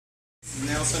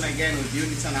Nelson again with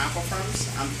Uniton Aquafarms.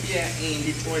 I'm here in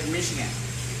Detroit, Michigan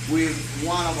with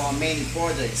one of our many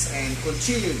projects and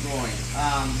continue growing.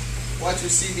 What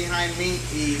you see behind me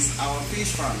is our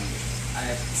fish farming.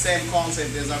 Same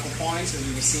concept as Aquaponics as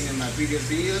you've seen in my previous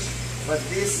videos, but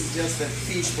this is just the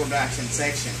fish production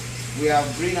section. We have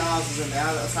greenhouses on the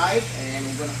other side, and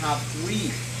we're going to have three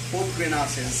full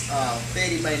greenhouses,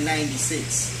 30 by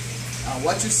 96.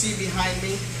 What you see behind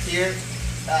me here,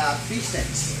 fish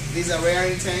tanks. These are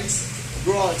rearing tanks,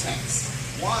 grower tanks.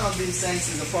 One of these tanks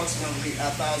is approximately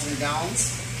 1,000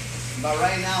 gallons, but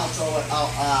right now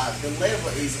the level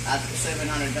is at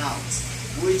 700 gallons,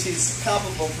 which is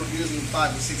capable of producing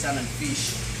 500 to 600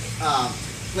 fish,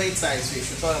 plate-sized fish.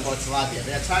 We're talking about tilapia.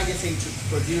 They're targeting to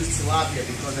produce tilapia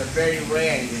because they're very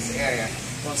rare in this area,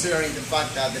 considering the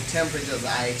fact that the temperatures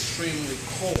are extremely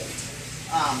cold.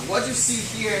 What you see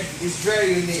here is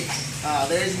very unique.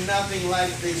 There is nothing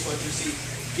like this what you see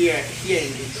here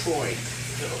in Detroit.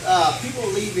 People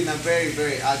live in a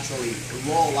very actually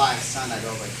low life standard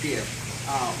over here,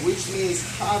 which means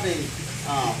having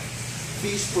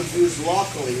fish produced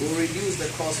locally will reduce the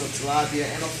cost of tilapia,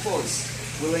 and of course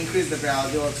will increase the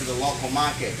availability to the local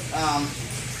market.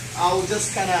 I will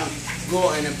just kind of go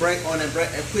on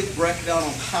a quick breakdown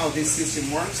of how this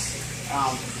system works.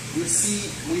 You see,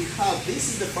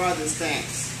 this is the farthest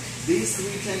tanks. These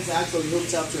three tanks are actually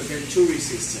hooked up to a Venturi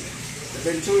system. The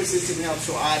Venturi system helps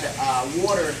to add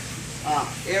water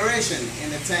aeration in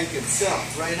the tank itself.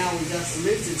 Right now we just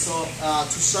lift it so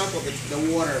to circle the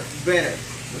water better.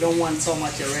 We don't want so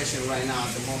much aeration right now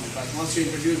at the moment, but once you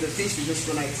introduce the fish, we're just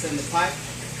going to extend the pipe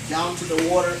down to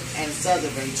the water and start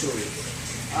the Venturi.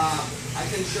 I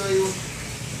can show you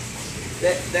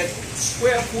the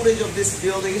square footage of this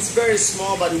building. Is very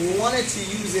small, but we wanted to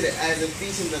use it as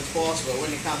efficient as possible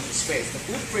when it comes to space. The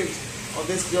footprint of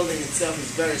this building itself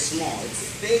is very small. It's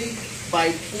 30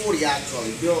 by 40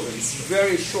 actually building. It's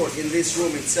very short in this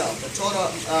room itself. The total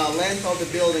length of the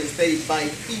building is 30 by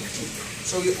 50.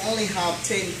 So you only have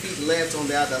 10 feet left on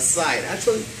the other side.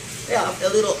 Actually, yeah, a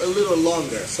little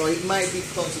longer. So it might be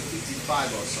close to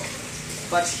 55 or so.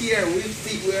 But here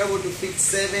we're able to fit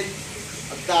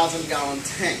 7,000 gallon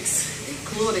tanks,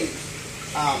 including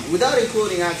without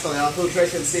including actually our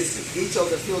filtration system. Each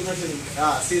of the filtration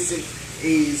system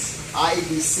is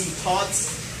IBC TOTS,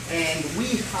 and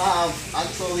we have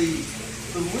actually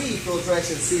 3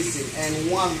 filtration systems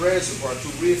and 1 reservoir to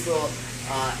refill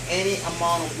any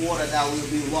amount of water that will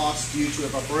be lost due to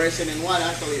evaporation and what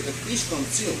actually the fish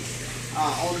consume.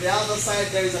 On the other side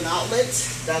there is an outlet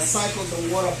that cycles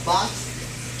the water back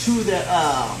to the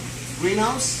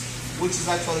greenhouse, which is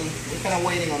actually, we're kind of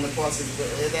waiting on the process, but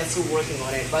they're still working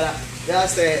on it. But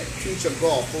that's the future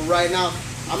goal. For right now,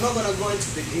 I'm not going to go into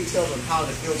the details on how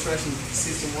the filtration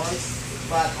system works,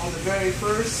 but on the very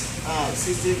first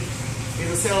system is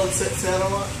a cellular.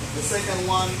 The second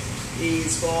one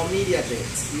is for media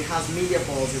beds. It has media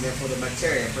balls in there for the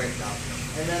bacteria breakdown.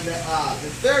 And then the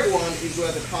third one is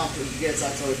where the pump gets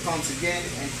actually pumps again.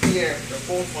 And here, the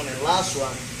fourth one and last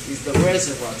one is the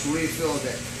reservoir to refill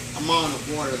the amount of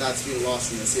water that's been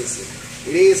lost in the system.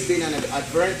 It has been an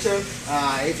adventure.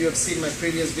 If you have seen my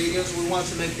previous videos, we want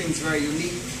to make things very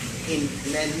unique in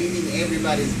meeting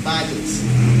everybody's budgets.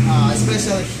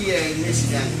 Especially here in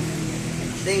Michigan,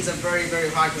 things are very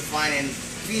hard to find, and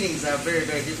feedings are very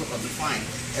difficult to find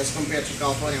as compared to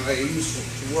California, where it used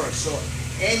to work. So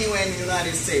anywhere in the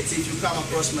United States, if you come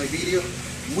across my video,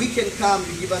 we can come,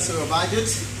 you give us your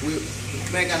budget, we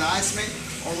make an estimate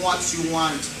on what you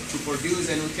want to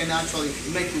produce, and we can actually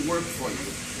make it work for you.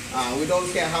 We don't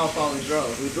care how far we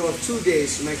drove. We drove 2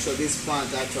 days to make sure this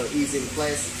plant actually is in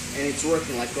place and it's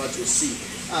working like what you see.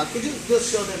 Could you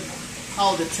just show them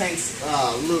how the tanks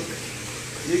look?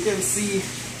 You can see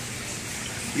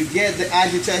you get the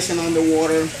agitation on the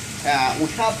water. We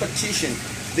have partition.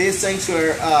 These tanks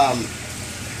were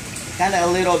kind of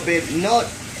a little bit not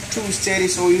too steady,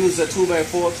 so we use a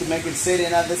 2x4 to make it steady,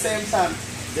 and at the same time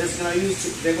they're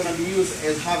going to be used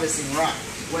as harvesting rock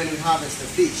when we harvest the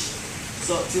fish.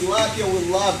 So tilapia will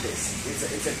love this.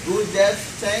 It's a good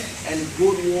depth tank and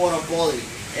good water volume.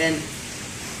 And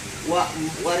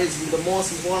what is the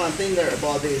most important thing there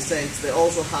about these tanks, they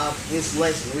also have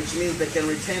insulation, which means they can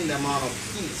retain the amount of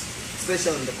heat,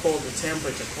 especially in the colder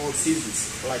temperature, cold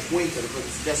seasons, like winter, because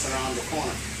it's just around the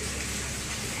corner.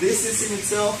 This system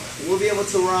itself will be able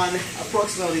to run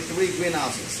approximately 3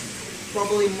 greenhouses,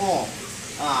 probably more.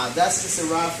 That's just a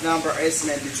rough number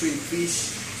estimate between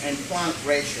fish and plant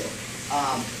ratio.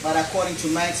 But according to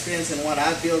my experience and what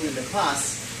I've built in the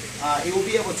past, it will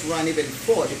be able to run even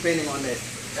 4 depending on the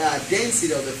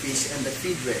density of the fish and the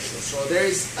feed ratio. So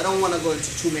I don't want to go into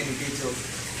too many details.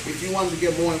 If If you want to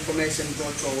get more information, go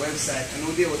to our website and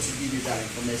we'll be able to give you that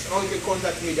information. Or you can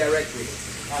contact me directly.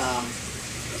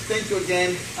 Thank you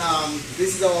again.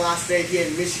 This is our last day here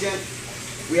in Michigan.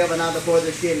 We have another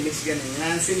project here in Michigan in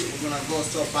Lansing. We're going to go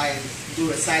stop by and do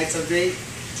a site survey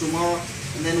tomorrow.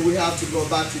 And then we have to go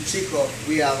back to Chico.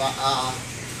 We have a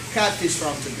catfish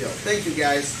farm to build. Thank you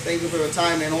guys. Thank you for your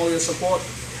time and all your support.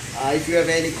 If you have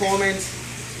any comments,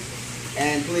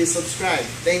 and please subscribe.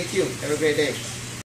 Thank you. Have a great day.